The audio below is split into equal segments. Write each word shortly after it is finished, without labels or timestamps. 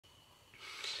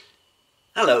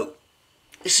Hello.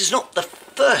 This is not the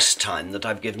first time that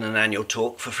I've given an annual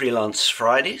talk for Freelance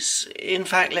Fridays. In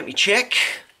fact, let me check.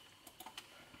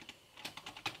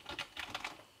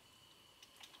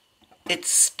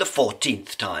 It's the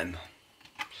 14th time.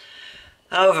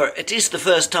 However, it is the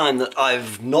first time that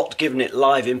I've not given it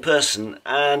live in person,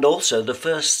 and also the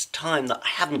first time that I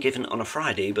haven't given it on a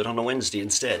Friday, but on a Wednesday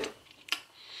instead.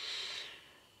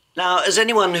 Now, as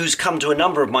anyone who's come to a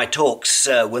number of my talks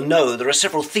will know, there are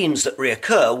several themes that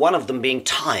reoccur, one of them being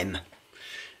time.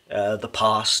 The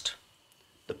past,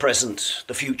 the present,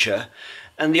 the future,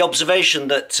 and the observation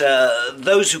that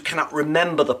those who cannot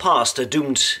remember the past are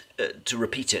doomed to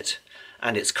repeat it,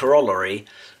 and its corollary,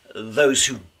 those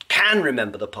who can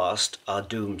remember the past are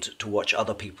doomed to watch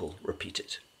other people repeat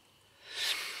it.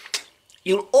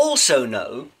 You'll also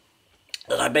know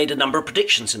that I made a number of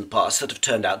predictions in the past that have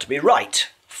turned out to be right.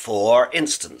 For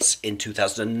instance, in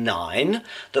 2009,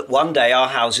 that one day our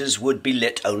houses would be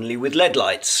lit only with LED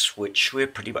lights, which we're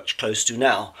pretty much close to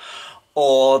now.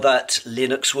 Or that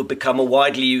Linux would become a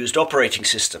widely used operating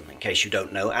system. In case you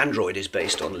don't know, Android is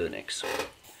based on Linux.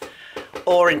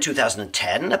 Or in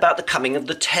 2010, about the coming of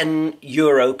the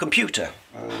 €10 computer,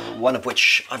 one of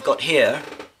which I've got here,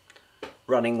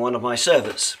 running one of my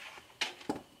servers.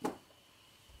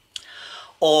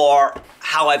 Or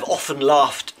how I've often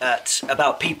laughed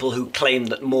about people who claim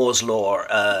that Moore's law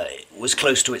was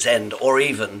close to its end, or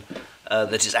even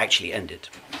that it's actually ended.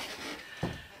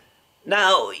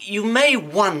 Now, you may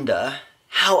wonder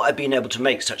how I've been able to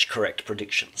make such correct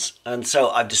predictions, and so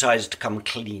I've decided to come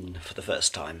clean for the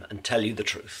first time and tell you the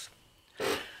truth.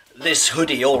 This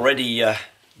hoodie already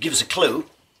gives a clue,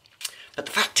 but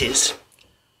the fact is,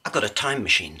 I've got a time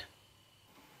machine.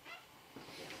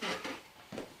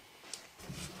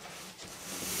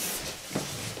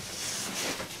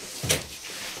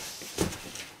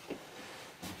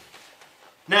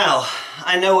 Now,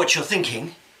 I know what you're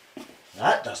thinking.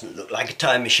 That doesn't look like a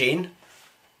time machine.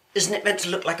 Isn't it meant to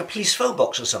look like a police phone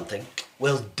box or something?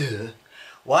 Well, duh.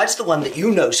 Why does the one that you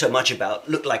know so much about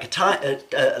look like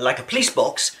a police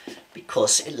box?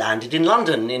 Because it landed in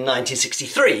London in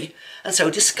 1963 and so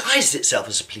disguised itself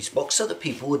as a police box so that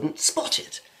people wouldn't spot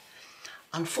it.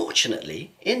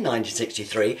 Unfortunately, in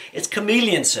 1963, its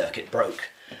chameleon circuit broke,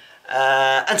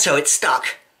 and so it's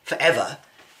stuck forever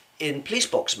in police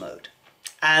box mode.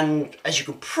 And as you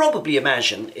can probably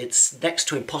imagine, it's next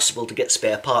to impossible to get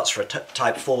spare parts for a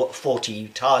Type 40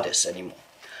 TARDIS anymore.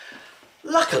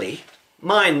 Luckily,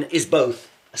 mine is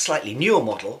both a slightly newer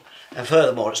model, and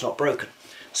furthermore, it's not broken.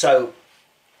 So,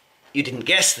 you didn't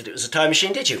guess that it was a time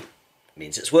machine, did you? It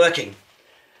means it's working.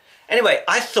 Anyway,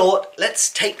 I thought,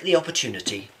 let's take the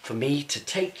opportunity for me to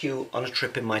take you on a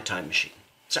trip in my time machine.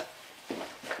 So, let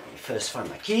me first find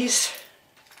my keys.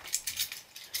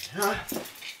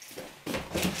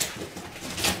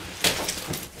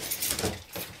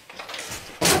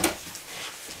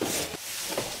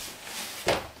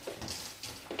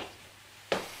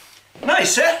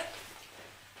 Nice, eh?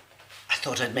 I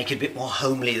thought I'd make it a bit more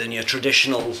homely than your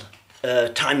traditional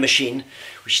time machine,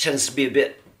 which tends to be a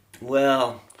bit,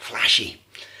 well, flashy.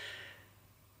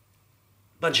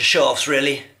 Bunch of show-offs,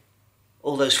 really.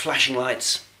 All those flashing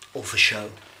lights, all for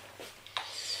show.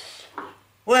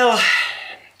 Well,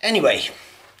 anyway,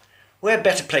 where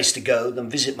better place to go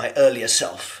than visit my earlier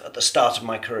self at the start of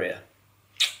my career?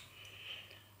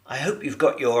 I hope you've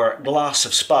got your glass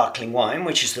of sparkling wine,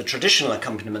 which is the traditional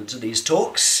accompaniment to these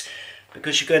talks,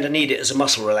 because you're going to need it as a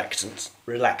muscle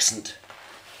relaxant.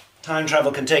 Time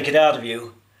travel can take it out of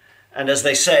you, and as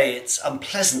they say, it's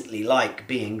unpleasantly like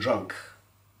being drunk.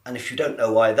 And if you don't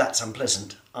know why that's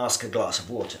unpleasant, ask a glass of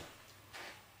water.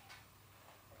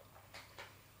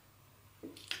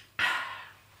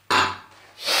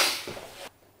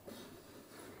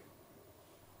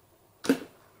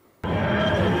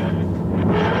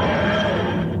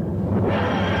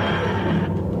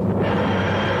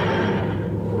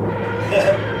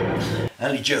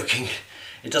 Only joking.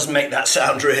 It doesn't make that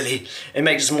sound, really. It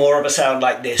makes more of a sound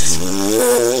like this.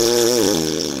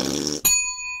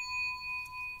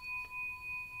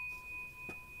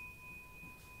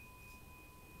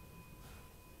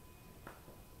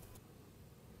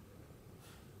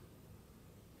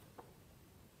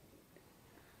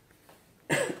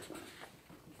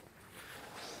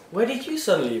 Where did you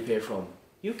suddenly appear from?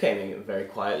 You came in very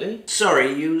quietly.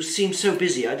 Sorry, you seem so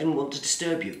busy. I didn't want to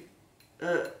disturb you.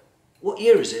 What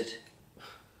year is it?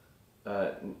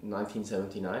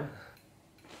 1979.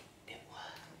 It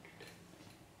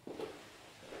worked.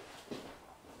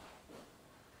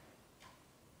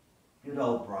 Good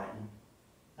old Brighton.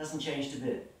 Hasn't changed a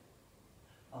bit.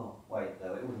 Oh, wait,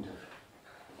 though, it wouldn't have.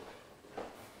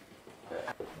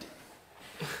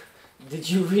 Did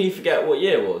you really forget what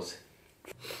year it was?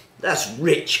 That's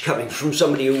rich coming from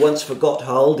somebody who once forgot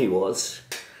how old he was.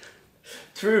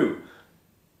 True.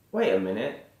 Wait a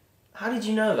minute. How did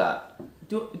you know that?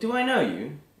 Do I know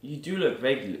you? You do look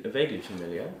vaguely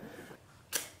familiar.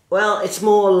 Well, it's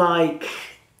more like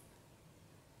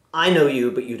I know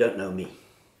you, but you don't know me.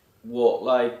 What,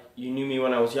 like you knew me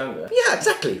when I was younger? Yeah,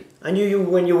 exactly. I knew you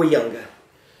when you were younger.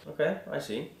 Okay, I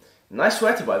see. Nice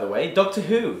sweater, by the way. Doctor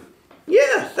Who.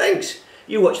 Yeah, thanks.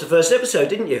 You watched the first episode,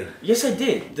 didn't you? Yes, I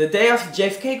did. The day after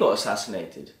JFK got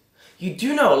assassinated. You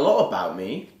do know a lot about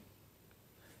me.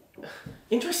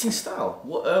 Interesting style.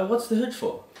 What's the hood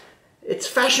for? It's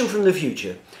fashion from the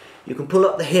future. You can pull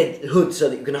up the hood so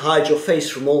that you can hide your face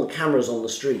from all the cameras on the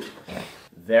street.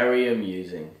 Very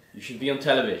amusing. You should be on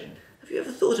television. Have you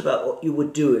ever thought about what you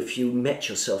would do if you met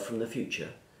yourself from the future?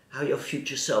 How your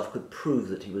future self could prove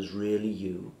that he was really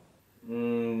you?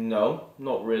 No,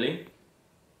 not really.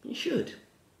 You should.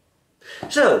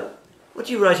 So, what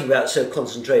are you writing about so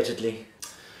concentratedly?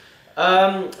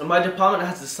 My department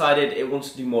has decided it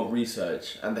wants to do more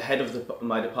research, and the head of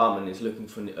my department is looking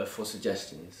for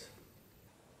suggestions.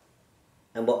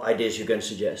 And what ideas you're going to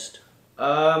suggest?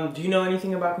 Do you know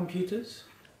anything about computers?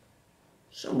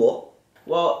 Somewhat.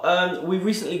 Well, we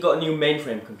recently got a new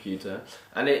mainframe computer,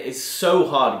 and it is so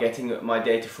hard getting my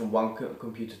data from one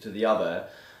computer to the other.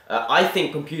 I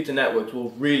think computer networks will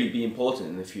really be important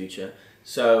in the future,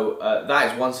 so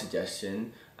that is one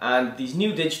suggestion. And these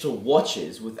new digital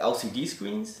watches with LCD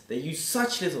screens, they use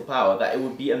such little power that it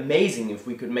would be amazing if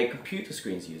we could make computer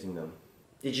screens using them.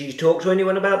 Did you talk to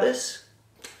anyone about this?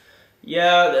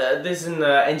 Yeah, there's an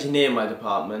engineer in my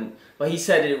department, but he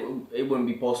said it wouldn't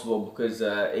be possible because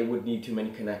it would need too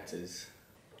many connectors.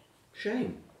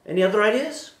 Shame. Any other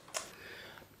ideas?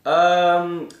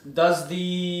 Does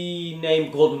the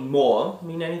name Gordon Moore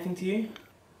mean anything to you?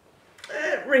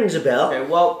 It rings a bell. Okay,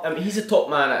 well, he's a top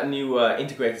man at a new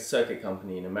integrated circuit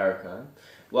company in America.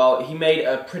 Well, he made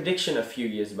a prediction a few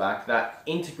years back that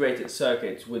integrated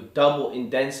circuits would double in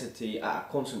density at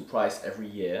a constant price every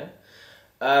year.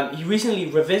 He recently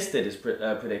revisited his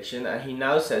prediction, and he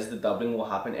now says the doubling will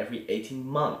happen every 18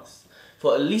 months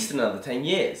for at least another 10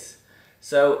 years.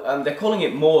 So they're calling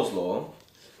it Moore's Law.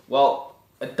 Well,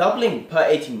 a doubling per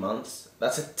 18 months,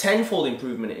 that's a 10-fold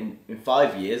improvement in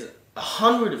 5 years, a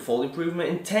 100-fold improvement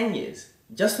in 10 years.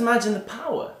 Just imagine the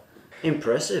power.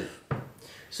 Impressive.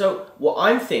 So what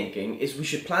I'm thinking is we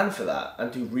should plan for that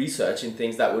and do research in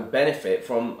things that would benefit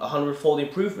from a 100-fold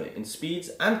improvement in speeds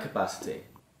and capacity.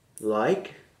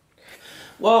 Like?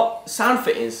 Well, sound for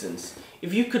instance.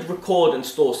 If you could record and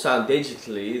store sound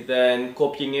digitally, then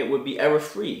copying it would be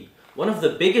error-free. One of the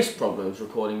biggest problems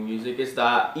recording music is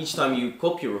that each time you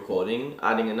copy a recording,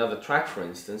 adding another track for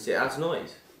instance, it adds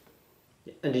noise.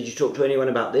 And did you talk to anyone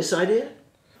about this idea?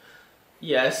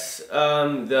 Yes,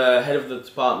 the head of the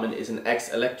department is an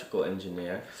ex-electrical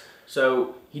engineer.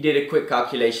 So he did a quick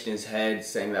calculation in his head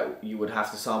saying that you would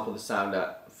have to sample the sound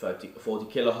at 40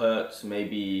 kilohertz,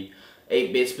 maybe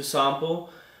 8 bits per sample.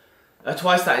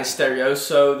 Twice that in stereo,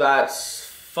 so that's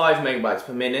 5 megabytes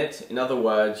per minute. In other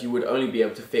words, you would only be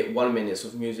able to fit 1 minute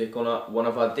of music on one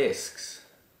of our discs.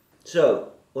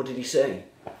 So, what did he say?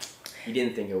 He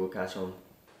didn't think it would catch on.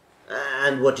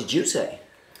 And what did you say?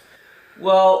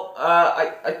 Well,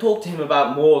 I talked to him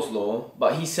about Moore's Law,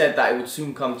 but he said that it would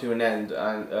soon come to an end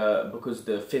and because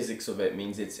the physics of it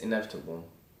means it's inevitable.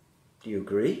 Do you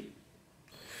agree?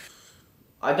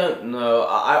 I don't know.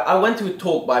 I went to a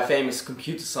talk by famous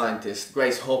computer scientist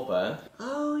Grace Hopper.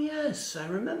 Oh yes, I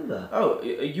remember. Oh,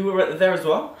 you were there as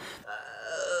well?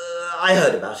 I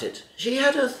heard about it. She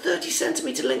had a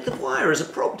 30-centimetre length of wire as a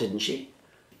prop, didn't she?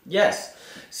 Yes,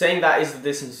 saying that is the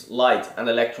distance light and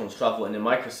electrons travel in a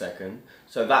microsecond,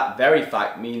 so that very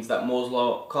fact means that Moore's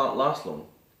Law can't last long.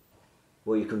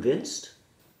 Were you convinced?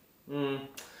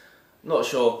 Not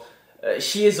sure.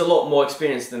 She is a lot more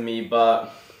experienced than me,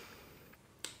 but...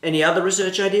 Any other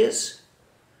research ideas?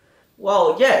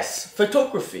 Well, yes,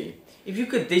 photography. If you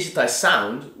could digitize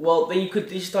sound, well, then you could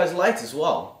digitize light as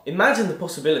well. Imagine the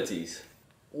possibilities.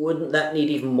 Wouldn't that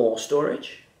need even more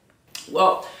storage?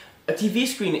 Well, a TV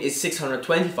screen is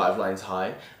 625 lines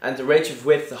high, and the range of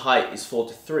width to height is 4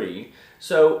 to 3.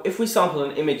 So, if we sample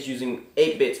an image using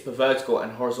 8 bits per vertical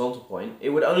and horizontal point, it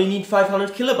would only need 500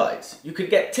 kilobytes. You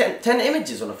could get 10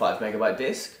 images on a 5 megabyte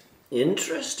disk.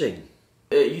 Interesting.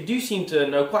 You do seem to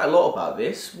know quite a lot about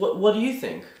this. What do you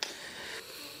think?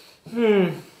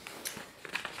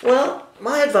 Well,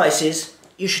 my advice is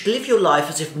you should live your life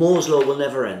as if Moore's Law will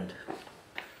never end.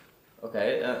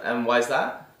 Okay, and why is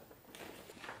that?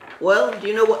 Well, do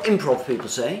you know what improv people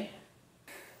say?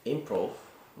 Improv?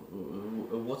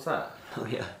 What's that? Oh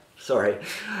yeah, sorry.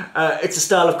 It's a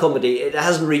style of comedy. It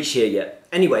hasn't reached here yet.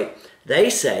 Anyway, they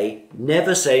say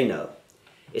never say no.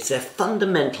 It's their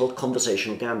fundamental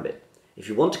conversational gambit. If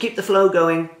you want to keep the flow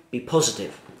going, be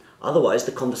positive. Otherwise,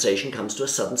 the conversation comes to a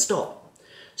sudden stop.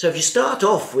 So if you start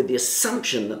off with the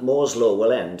assumption that Moore's law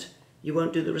will end, you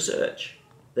won't do the research.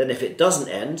 Then if it doesn't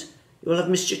end, you will have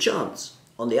missed your chance.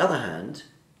 On the other hand,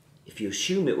 if you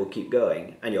assume it will keep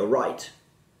going, and you're right,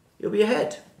 you'll be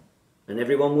ahead. And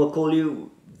everyone will call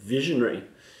you visionary.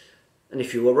 And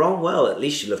if you were wrong, well, at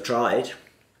least you'll have tried.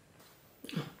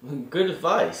 Good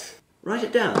advice. Write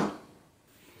it down.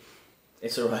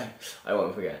 It's alright, I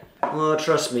won't forget. Oh,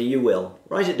 trust me, you will.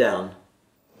 Write it down.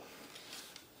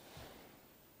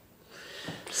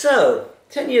 So,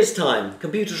 10 years' time,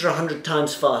 computers are 100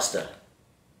 times faster.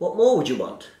 What more would you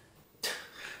want?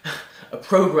 A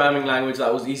programming language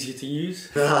that was easier to use?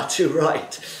 Ah, too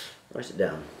right. Write it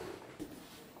down.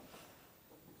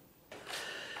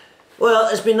 Well,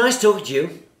 it's been nice talking to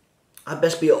you. I'd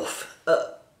best be off.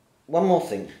 One more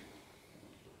thing.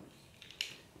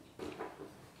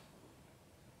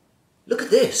 Look at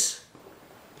this.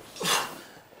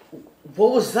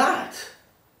 What was that?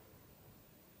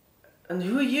 And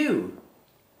who are you?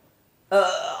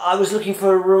 I was looking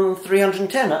for room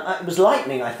 310. It was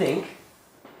lightning, I think.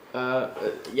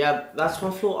 Yeah, that's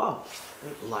one floor up.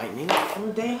 Lightning on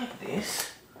a day like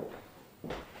this?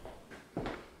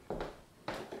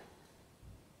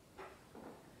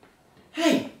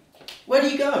 Hey, where do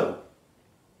you go?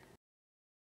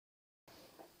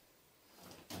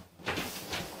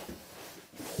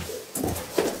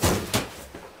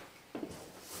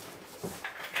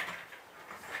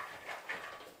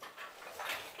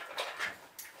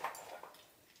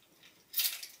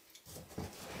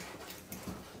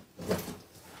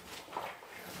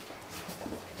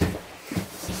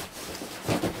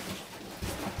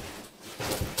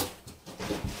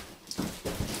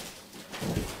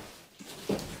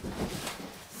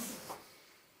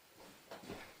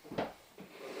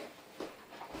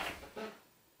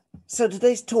 So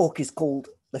today's talk is called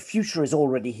 "The Future is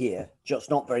Already Here, Just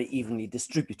Not Very Evenly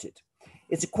Distributed."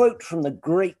 It's a quote from the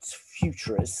great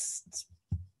futurist.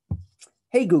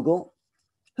 Hey Google,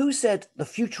 who said the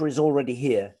future is already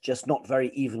here, just not very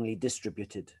evenly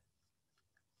distributed?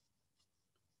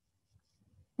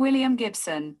 William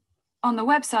Gibson. On the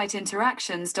website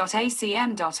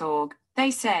interactions.acm.org,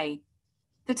 they say,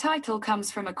 the title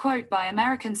comes from a quote by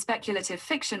American speculative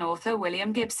fiction author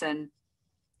William Gibson.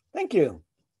 Thank you.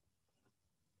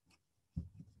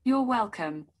 You're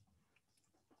welcome.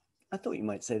 I thought you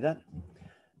might say that.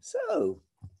 So,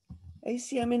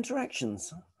 ACM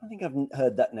Interactions. I think I've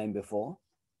heard that name before.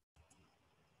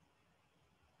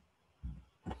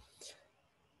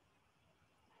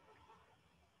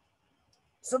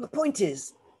 So the point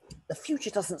is, the future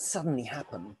doesn't suddenly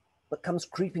happen, but comes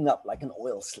creeping up like an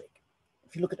oil slick.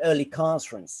 If you look at early cars,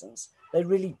 for instance, they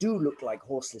really do look like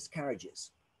horseless carriages,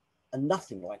 and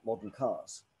nothing like modern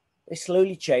cars. They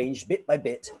slowly changed bit by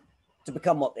bit to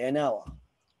become what they now are.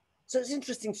 So it's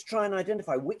interesting to try and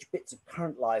identify which bits of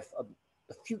current life are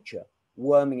the future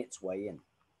worming its way in.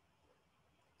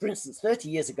 For instance, 30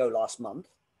 years ago last month,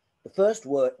 the first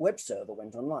web server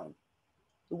went online.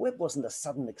 The web wasn't a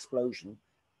sudden explosion.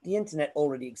 The internet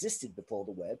already existed before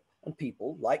the web, and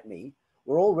people, like me,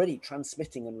 were already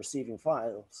transmitting and receiving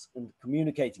files and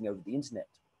communicating over the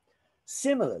internet.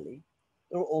 Similarly,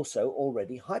 there were also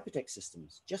already hypertext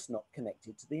systems, just not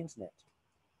connected to the internet.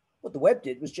 What the web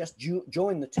did was just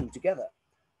join the two together.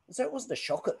 And so it wasn't a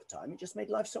shock at the time, it just made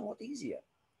life somewhat easier.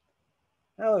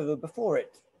 However, before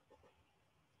it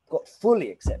got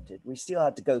fully accepted, we still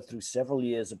had to go through several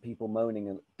years of people moaning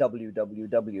that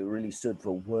www really stood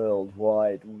for World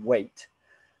Wide Wait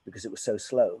because it was so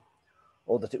slow,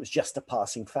 or that it was just a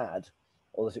passing fad,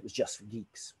 or that it was just for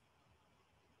geeks.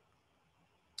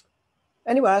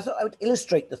 Anyway, I thought I would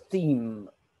illustrate the theme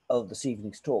of this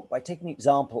evening's talk by taking an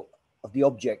example of the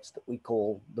object that we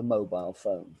call the mobile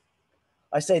phone.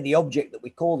 I say the object that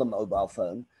we call the mobile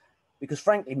phone because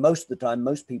frankly, most of the time,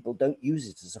 most people don't use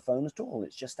it as a phone at all.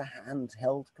 It's just a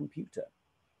handheld computer.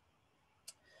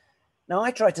 Now, I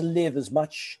try to live as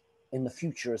much in the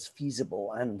future as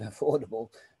feasible and affordable,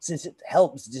 since it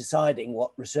helps deciding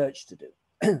what research to do.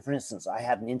 For instance, I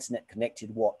had an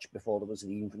internet-connected watch before there was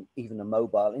even a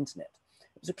mobile internet.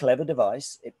 It was a clever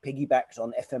device. It piggybacked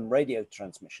on FM radio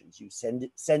transmissions. You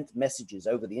sent messages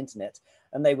over the internet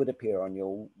and they would appear on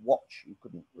your watch. You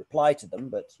couldn't reply to them,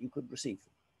 but you could receive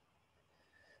them.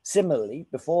 Similarly,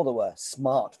 before there were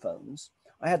smartphones,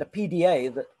 I had a PDA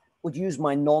that would use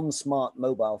my non-smart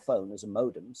mobile phone as a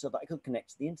modem so that I could connect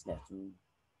to the internet and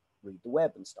read the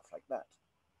web and stuff like that,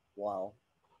 while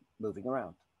moving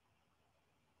around.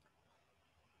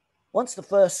 Once the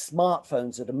first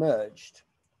smartphones had emerged,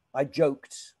 I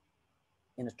joked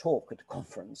in a talk at a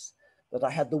conference that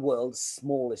I had the world's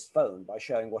smallest phone by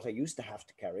showing what I used to have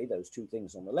to carry, those two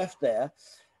things on the left there,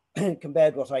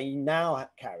 compared to what I now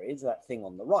carried, that thing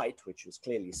on the right, which was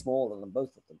clearly smaller than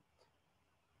both of them.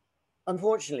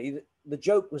 Unfortunately, the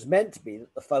joke was meant to be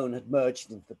that the phone had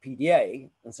merged into the PDA,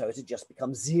 and so it had just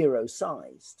become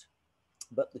zero-sized.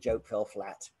 But the joke fell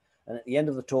flat. And at the end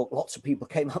of the talk, lots of people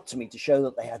came up to me to show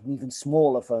that they had an even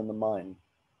smaller phone than mine.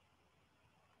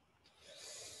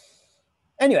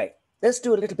 Anyway, let's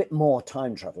do a little bit more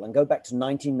time travel and go back to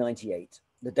 1998,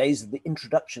 the days of the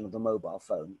introduction of the mobile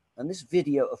phone, and this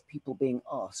video of people being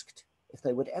asked if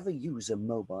they would ever use a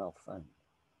mobile phone.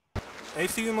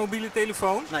 Heeft u een mobiele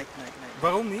telefoon? Nee.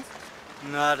 Waarom niet?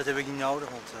 Nou, dat heb ik niet nodig,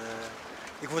 want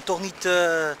ik word toch niet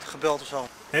gebeld of zo.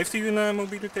 Heeft u een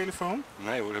mobiele telefoon?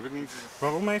 Nee hoor, heb ik niet.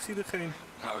 Waarom heeft u er geen?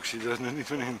 Nou, ik zie er niet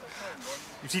van in.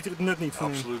 U ziet er het nut niet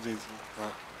van in? Absoluut niet.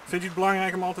 Ja. Vindt u het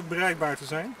belangrijk om altijd bereikbaar te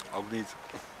zijn? Ook niet.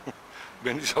 Ik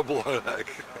ben niet zo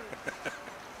belangrijk.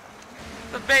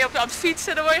 Dan ben je aan het fietsen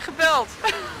en dan word je gebeld.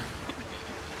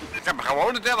 Ik heb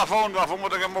gewoon een telefoon, waarvoor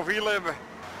moet ik een mobiel hebben?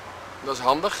 Dat is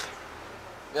handig.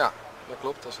 Ja, dat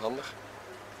klopt, dat is handig.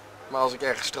 Maar als ik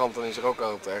ergens strand, dan is er ook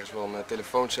altijd ergens wel een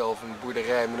telefooncel of een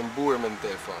boerderij met een boer met een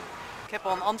telefoon. Ik heb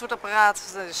al een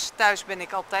antwoordapparaat, dus thuis ben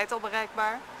ik altijd al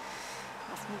bereikbaar.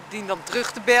 Of dien dan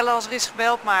terug te bellen als er is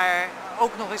gebeld, maar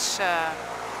ook nog eens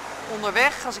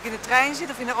onderweg. Als ik in de trein zit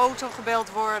of in de auto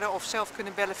gebeld worden of zelf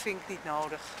kunnen bellen, vind ik niet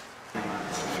nodig.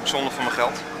 Ik zonde van mijn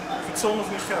geld. Het zonde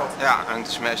van je geld? Ja, en het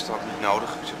is meestal ook niet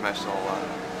nodig. Ik zit meestal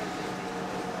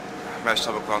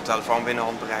heb ik wel een telefoon binnen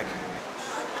handbereik.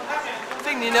 Dat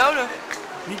vind ik niet nodig.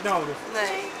 Niet nodig?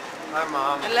 Nee.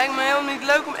 Het lijkt me helemaal niet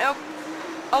leuk om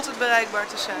altijd bereikbaar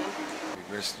te zijn. Ik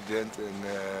ben student en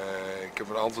ik heb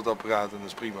een antwoordapparaat en dat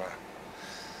is prima.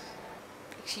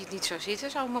 Ik zie het niet zo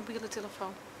zitten, zo'n mobiele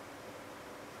telefoon.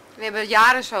 We hebben het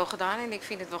jaren zo gedaan en ik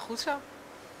vind het wel goed zo.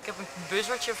 Ik heb een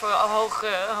buzzertje voor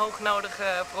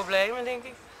hoognodige problemen, denk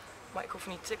ik. Maar ik hoef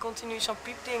niet continu zo'n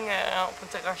piepding op een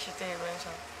terrasje te hebben en zo.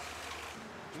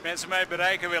 Als mensen mij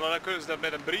bereiken willen, dan kunnen ze dat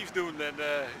met een brief doen. En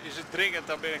is het dringend,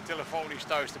 dan ben ik telefonisch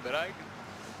thuis te bereiken.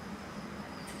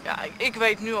 Ja, ik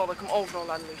weet nu al dat ik hem overal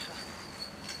laat liggen.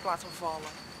 Ik laat hem vallen.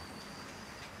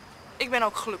 Ik ben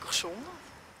ook gelukkig zonder.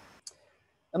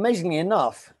 Amazingly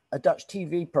enough, a Dutch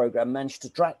TV program managed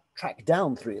to track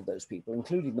down 3 of those people,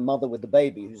 including the mother with the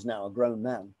baby, who's now a grown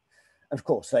man. And of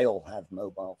course, they all have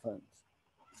mobile phones.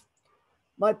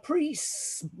 My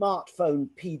pre-smartphone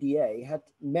PDA had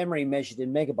memory measured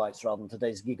in megabytes rather than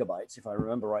today's gigabytes. If I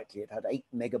remember rightly, it had 8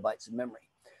 megabytes of memory.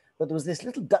 But there was this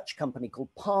little Dutch company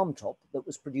called Palmtop that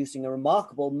was producing a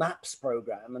remarkable maps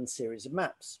program and series of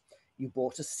maps. You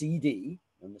bought a CD,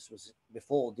 and this was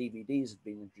before DVDs had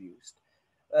been introduced,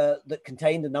 that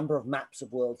contained a number of maps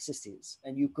of world cities.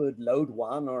 And you could load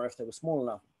one, or if they were small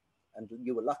enough, and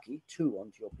you were lucky, 2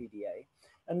 onto your PDA,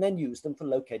 and then use them for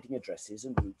locating addresses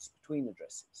and routes between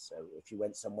addresses. So if you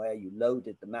went somewhere, you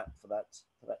loaded the map for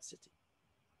that city.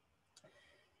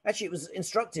 Actually, it was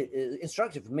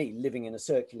instructive for me living in a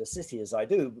circular city as I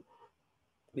do,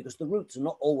 because the routes are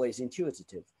not always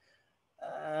intuitive.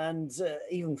 And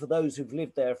even for those who've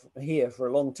lived here for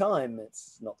a long time,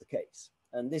 it's not the case.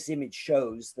 And this image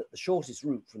shows that the shortest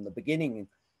route from the beginning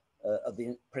of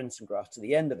the Prinsengracht to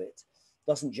the end of it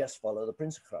doesn't just follow the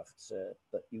Prinsengracht,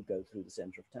 but you go through the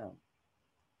center of town.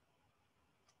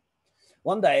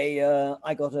 One day,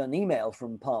 I got an email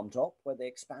from Palmtop where they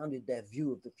expounded their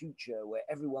view of the future, where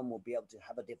everyone will be able to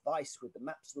have a device with the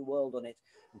maps of the world on it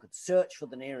and could search for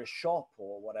the nearest shop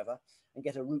or whatever and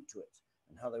get a route to it,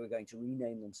 and how they were going to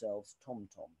rename themselves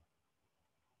TomTom.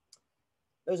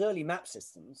 Those early map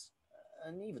systems,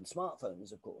 and even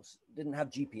smartphones, of course, didn't have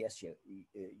GPS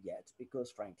yet because,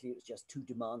 frankly, it was just too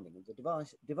demanding of the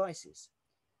devices.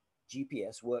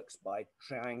 GPS works by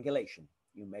triangulation.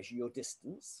 You measure your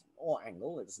distance or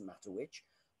angle, it doesn't matter which,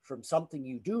 from something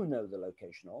you do know the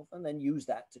location of, and then use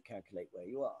that to calculate where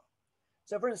you are.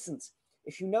 So, for instance,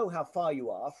 if you know how far you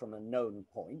are from a known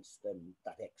point, then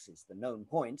that X is the known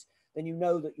point, then you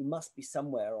know that you must be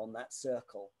somewhere on that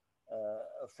circle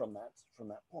from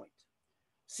that point.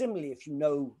 Similarly, if you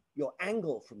know your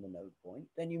angle from the node point,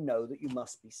 then you know that you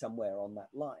must be somewhere on that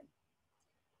line.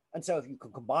 And so if you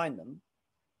can combine them,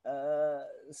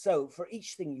 so for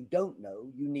each thing you don't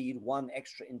know, you need one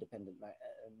extra independent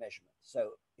measurement.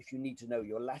 So if you need to know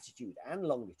your latitude and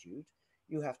longitude,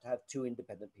 you have to have 2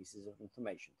 independent pieces of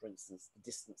information. For instance, the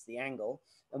distance, the angle,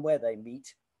 and where they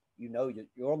meet. You know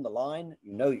you're on the line,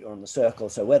 you know you're on the circle,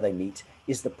 so where they meet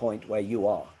is the point where you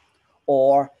are.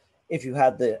 Or If you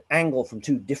had the angle from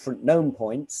two different known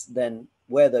points, then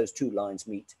where those two lines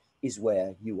meet is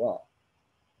where you are.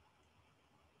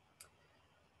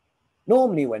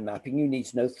 Normally, when mapping, you need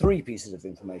to know three pieces of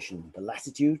information: the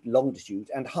latitude, longitude,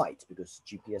 and height, because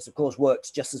GPS, of course, works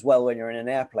just as well when you're in an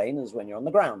airplane as when you're on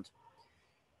the ground.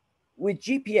 With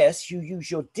GPS, you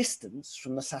use your distance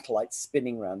from the satellites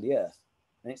spinning around the Earth.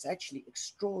 And it's actually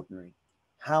extraordinary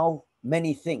how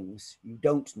many things you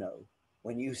don't know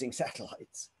when using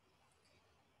satellites.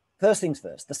 First things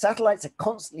first, the satellites are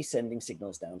constantly sending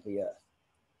signals down to the Earth.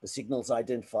 The signals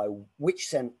identify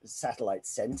which satellite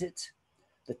sent it,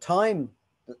 the time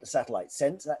that the satellite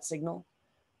sent that signal.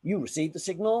 You receive the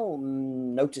signal,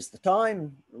 notice the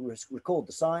time, record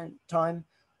the time,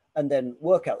 and then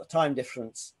work out the time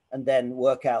difference, and then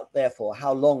work out, therefore,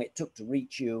 how long it took to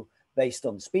reach you based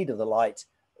on the speed of the light,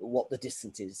 what the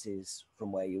distance is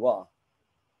from where you are.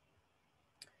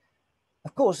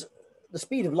 Of course, the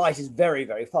speed of light is very,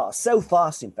 very fast. So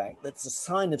fast, in fact, that it's a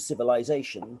sign of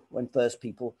civilization when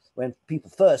people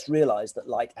first realized that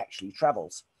light actually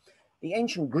travels. The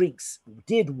ancient Greeks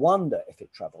did wonder if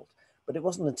it traveled, but it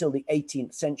wasn't until the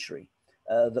 18th century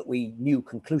that we knew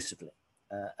conclusively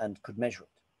and could measure it.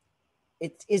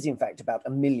 It is, in fact, about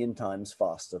 1 million times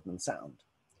faster than sound.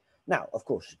 Now, of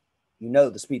course, you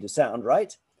know the speed of sound,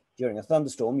 right? During a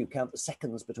thunderstorm, you count the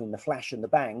seconds between the flash and the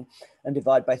bang and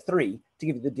divide by 3 to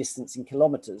give you the distance in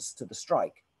kilometers to the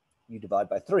strike. You divide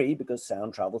by 3 because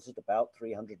sound travels at about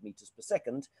 300 meters per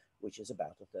second, which is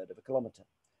about 1/3 of a kilometer.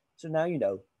 So now you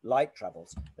know light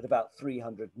travels at about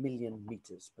 300 million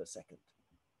meters per second.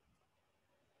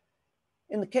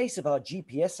 In the case of our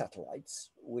GPS satellites,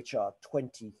 which are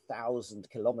 20,000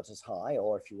 kilometers high,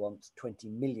 or if you want 20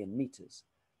 million meters,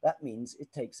 that means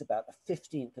it takes about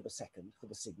 1/15 of a second for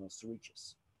the signals to reach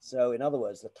us. So in other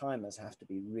words, the timers have to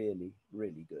be really,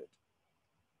 really good.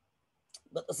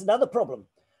 But there's another problem.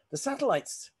 The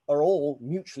satellites are all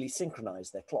mutually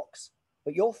synchronized, their clocks,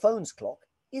 but your phone's clock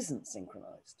isn't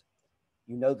synchronized.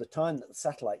 You know the time that the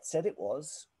satellite said it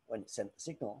was when it sent the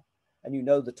signal, and you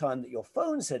know the time that your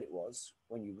phone said it was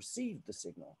when you received the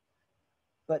signal,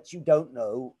 but you don't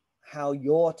know how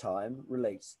your time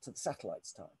relates to the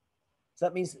satellite's time. So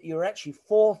that means that there are actually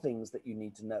 4 things that you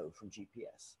need to know from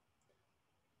GPS.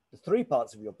 The 3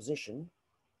 parts of your position: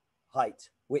 height,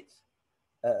 width,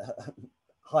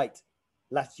 height,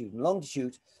 latitude and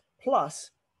longitude,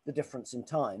 plus the difference in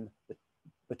time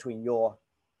between your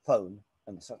phone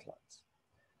and the satellites.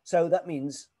 So that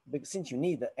means, since you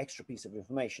need that extra piece of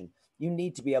information, you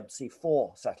need to be able to see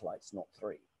 4 satellites, not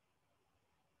 3.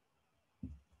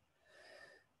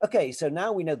 Okay, so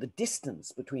now we know the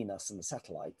distance between us and the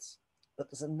satellites, but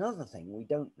there's another thing we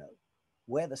don't know: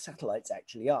 where the satellites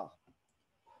actually are.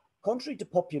 Contrary to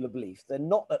popular belief, they're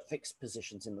not at fixed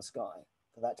positions in the sky.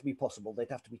 For that to be possible, they'd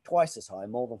have to be twice as high,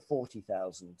 more than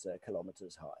 40,000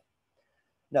 kilometers high.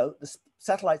 No, the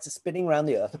satellites are spinning around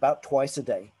the Earth about twice a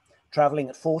day, traveling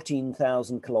at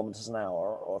 14,000 kilometers an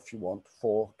hour, or if you want,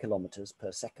 4 kilometers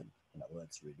per second. In other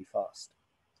words, really fast.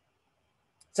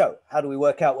 So how do we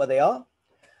work out where they are?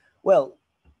 Well,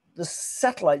 the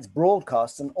satellites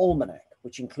broadcast an almanac,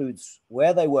 which includes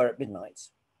where they were at midnight,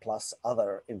 plus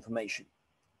other information.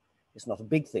 It's not a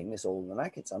big thing, this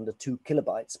almanac. It's under 2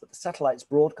 kilobytes, but the satellites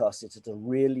broadcast it at a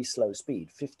really slow speed,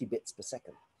 50 bits per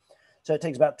second. So it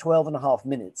takes about 12.5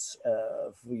 minutes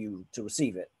for you to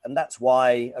receive it. And that's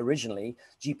why originally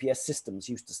GPS systems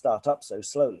used to start up so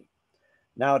slowly.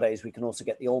 Nowadays, we can also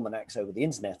get the almanacs over the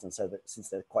internet. And so that since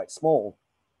they're quite small,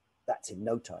 that's in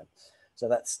no time. So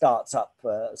that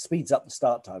speeds up the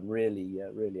start time really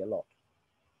a lot.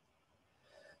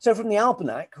 So from the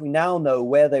almanac, we now know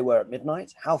where they were at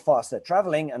midnight, how fast they're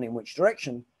traveling and in which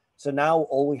direction. So now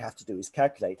all we have to do is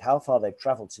calculate how far they've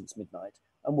traveled since midnight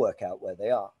and work out where they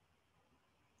are.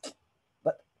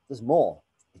 But there's more.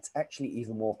 It's actually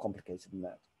even more complicated than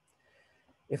that.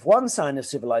 If one sign of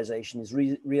civilization is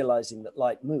realizing that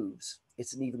light moves,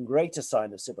 it's an even greater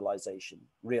sign of civilization,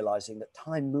 realizing that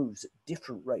time moves at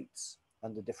different rates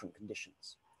under different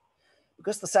conditions.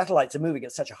 Because the satellites are moving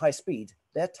at such a high speed,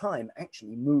 their time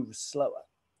actually moves slower.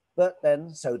 But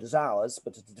then so does ours,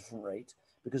 but at a different rate,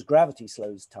 because gravity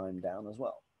slows time down as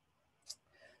well.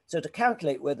 So to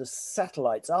calculate where the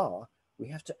satellites are, we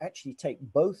have to actually take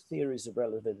both theories of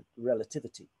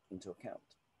relativity into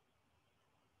account.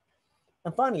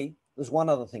 And finally, there's one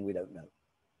other thing we don't know: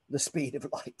 the speed of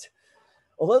light.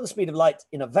 Although the speed of light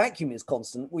in a vacuum is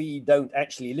constant, we don't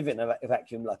actually live in a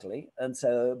vacuum, luckily. And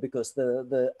so because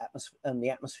the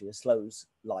atmosphere slows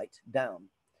light down.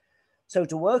 So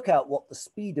to work out what the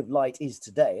speed of light is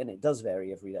today, and it does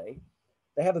vary every day,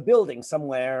 they have a building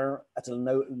somewhere at a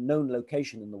known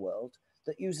location in the world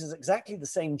that uses exactly the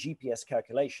same GPS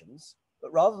calculations,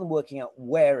 but rather than working out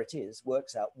where it is,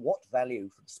 works out what value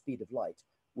for the speed of light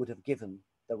would have given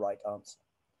the right answer.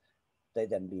 They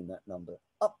then beam that number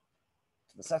up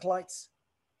to the satellites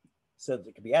so that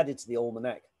it can be added to the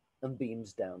almanac and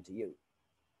beams down to you.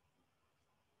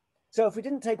 So if we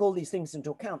didn't take all these things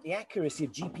into account, the accuracy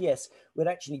of GPS would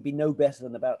actually be no better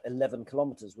than about 11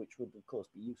 kilometers, which would of course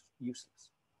be useless.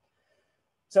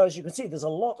 So as you can see, there's a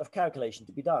lot of calculation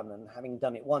to be done, and having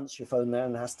done it once, your phone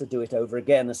then has to do it over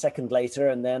again a second later,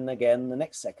 and then again the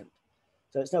next second.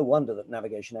 So it's no wonder that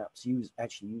navigation apps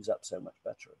actually use up so much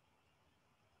battery.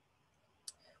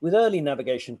 With early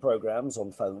navigation programs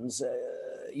on phones,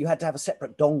 you had to have a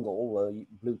separate dongle,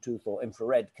 Bluetooth or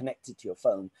infrared, connected to your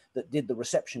phone that did the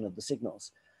reception of the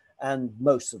signals and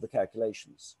most of the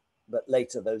calculations. But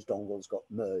later those dongles got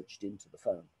merged into the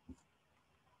phone.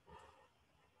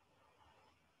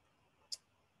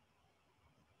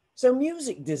 So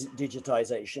music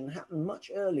digitization happened much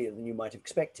earlier than you might have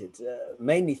expected,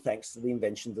 mainly thanks to the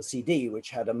invention of the CD, which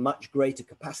had a much greater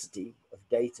capacity of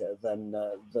data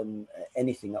than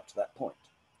anything up to that point.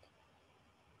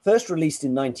 First released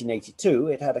in 1982,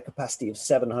 it had a capacity of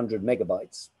 700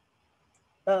 megabytes.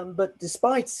 But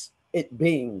despite it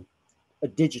being a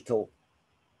digital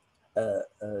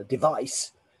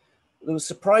device, there was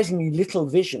surprisingly little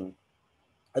vision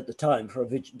at the time for a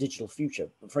digital future.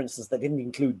 For instance, they didn't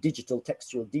include digital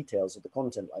textual details of the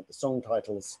content, like the song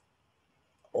titles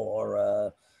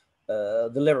or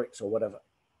the lyrics or whatever.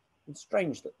 It's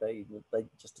strange that they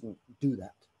just didn't do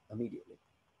that immediately.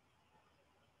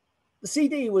 The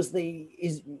CD is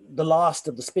the last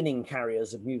of the spinning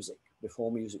carriers of music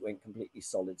before music went completely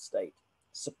solid state.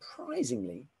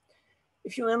 Surprisingly,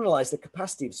 if you analyze the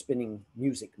capacity of spinning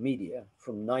music media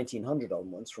from 1900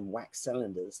 onwards, from wax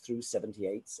cylinders through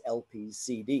 78s, LPs,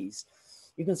 CDs,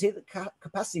 you can see that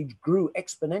capacity grew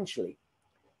exponentially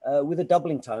with a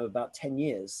doubling time of about 10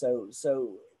 years.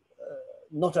 So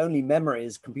not only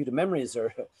computer memories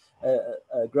are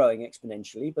growing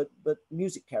exponentially, but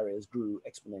music carriers grew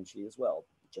exponentially as well,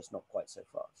 just not quite so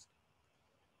fast.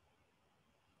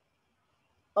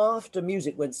 After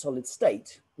music went solid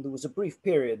state, there was a brief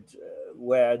period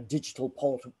where digital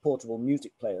portable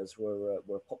music players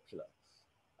were popular.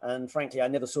 And frankly, I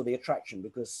never saw the attraction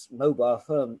because mobile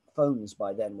phones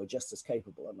by then were just as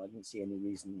capable, and I didn't see any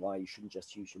reason why you shouldn't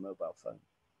just use your mobile phone.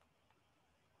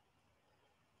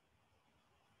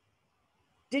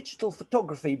 Digital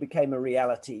photography became a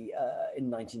reality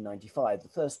in 1995. The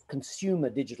first consumer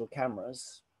digital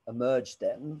cameras emerged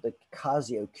then, the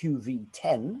Casio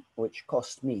QV10, which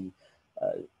cost me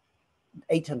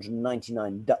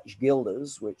 899 Dutch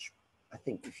guilders, which I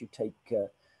think if you take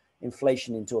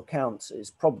inflation into account is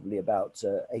probably about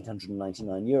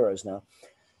 899 euros now.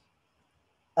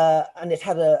 And it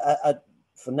had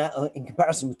for now, in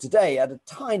comparison with today, had a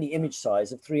tiny image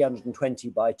size of 320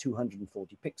 by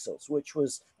 240 pixels, which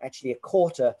was actually a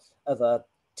quarter of a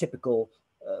typical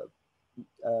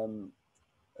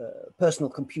personal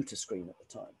computer screen at the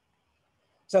time.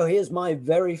 So here's my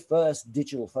very first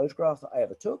digital photograph that I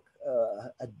ever took,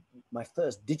 my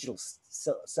first digital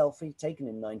selfie taken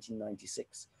in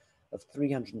 1996 of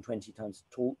 320 times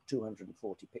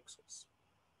 240 pixels.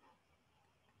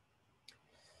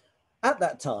 At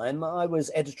that time, I was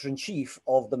editor-in-chief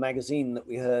of the magazine that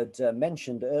we heard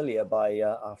mentioned earlier by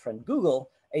our friend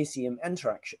Google, ACM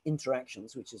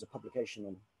Interactions, which is a publication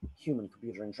on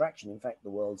human-computer interaction, in fact, the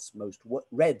world's most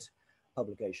read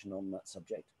publication on that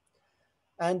subject.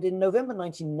 And in November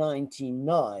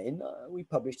 1999, we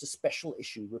published a special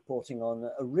issue reporting on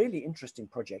a really interesting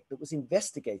project that was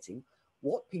investigating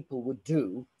what people would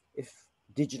do if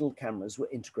digital cameras were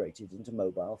integrated into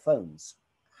mobile phones.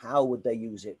 How would they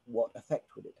use it? What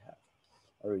effect would it have?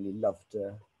 I really loved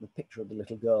the picture of the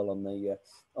little girl on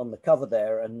the cover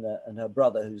there, and her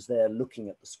brother who's there looking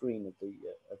at the screen of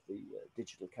the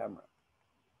digital camera.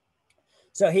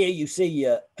 So here you see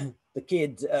a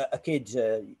kid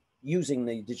using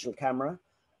the digital camera.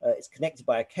 It's connected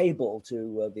by a cable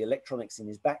to the electronics in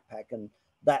his backpack, and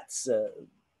that's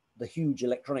the huge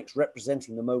electronics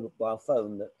representing the mobile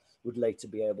phone that would later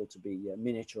be able to be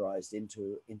miniaturized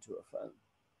into a phone.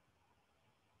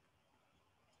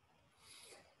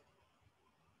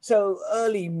 So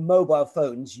early mobile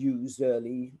phones used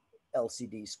early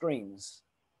LCD screens.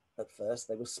 At first,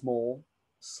 they were small,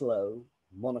 slow,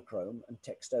 monochrome, and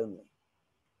text only.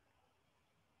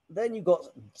 Then you got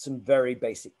some very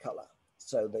basic color.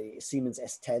 So the Siemens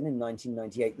S10 in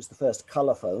 1998 was the first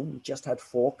color phone. It just had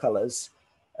 4 colors,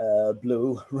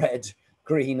 blue, red,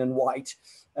 green, and white.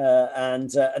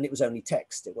 And it was only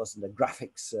text. It wasn't a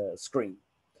graphics screen.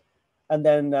 And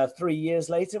then 3 years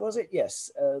later, was it? Yes,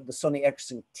 the Sony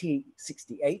Ericsson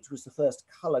T68 was the first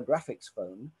color graphics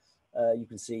phone. You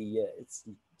can see it's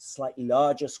a slightly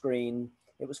larger screen.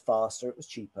 It was faster, it was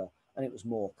cheaper, and it was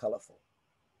more colorful.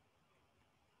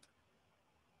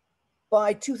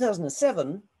 By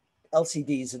 2007,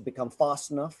 LCDs had become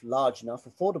fast enough, large enough,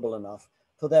 affordable enough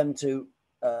for them to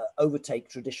overtake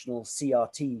traditional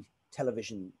CRT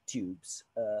television tubes.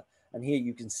 And here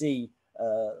you can see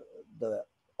the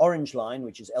orange line,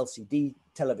 which is LCD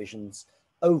televisions,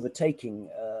 overtaking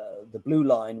the blue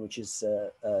line, which is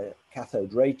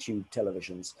cathode ray tube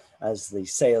televisions, as the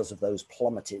sales of those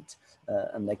plummeted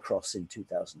and they cross in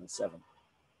 2007.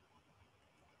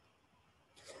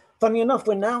 Funny enough,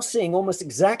 we're now seeing almost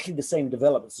exactly the same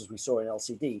developments as we saw in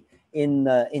LCD in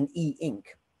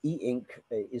e-ink. E-ink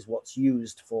is what's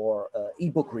used for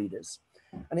e-book readers.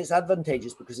 And it's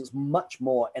advantageous because it's much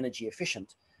more energy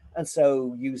efficient and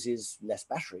so uses less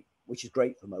battery, which is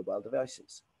great for mobile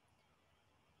devices.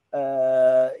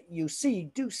 You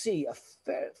do see a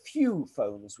fair few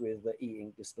phones with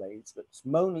e-ink displays, but it's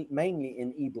mainly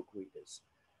in e-book readers,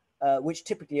 which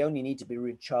typically only need to be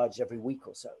recharged every week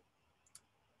or so.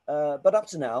 But up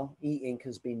to now, e-ink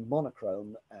has been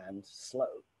monochrome and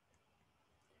slow.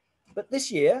 But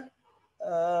this year,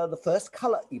 the first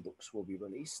color ebooks will be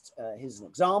released. Here's an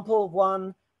example of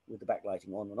one with the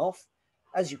backlighting on and off.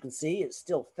 As you can see, it's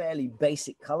still fairly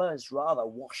basic color. It's rather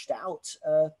washed out,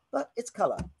 but it's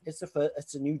color. It's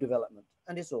a new development,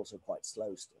 and it's also quite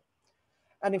slow still.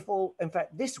 And in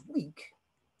fact, this week,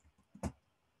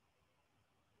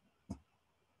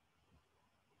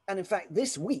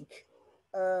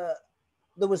 there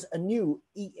was a new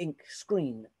e-ink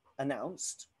screen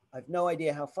announced. I've no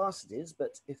idea how fast it is,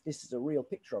 but if this is a real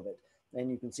picture of it, then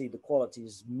you can see the quality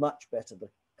is much better. The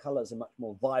colors are much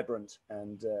more vibrant,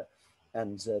 and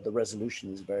the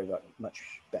resolution is very, very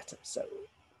much better. So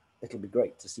it'll be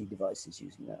great to see devices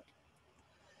using that.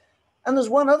 And there's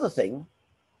one other thing,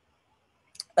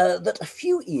 that a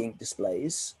few e-ink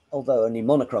displays, although only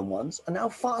monochrome ones, are now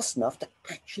fast enough to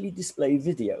actually display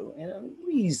video in a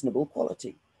reasonable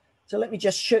quality. So let me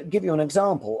just give you an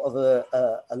example of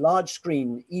a large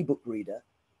screen ebook reader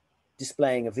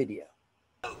displaying a video.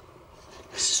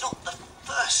 This is not the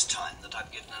first time that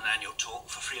I've given an annual talk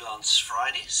for Freelance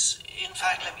Fridays. In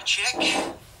fact, let me check.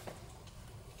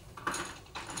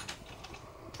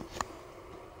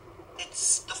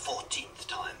 It's the 14th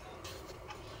time.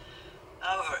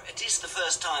 However, it is the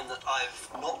first time that I've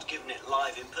not given it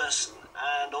live in person,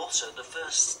 and also the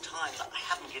first time that I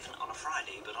haven't given it on a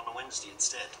Friday, but on a Wednesday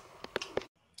instead.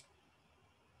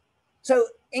 So,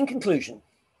 in conclusion,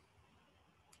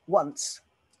 once,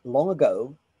 long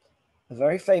ago, a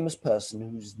very famous person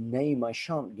whose name I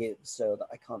shan't give so that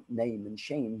I can't name and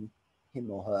shame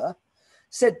him or her,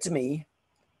 said to me,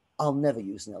 "I'll never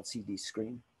use an LCD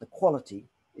screen. The quality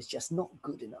is just not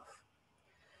good enough."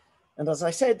 And as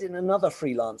I said in another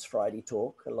Freelance Friday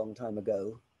talk a long time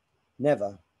ago,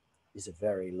 never is a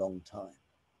very long time.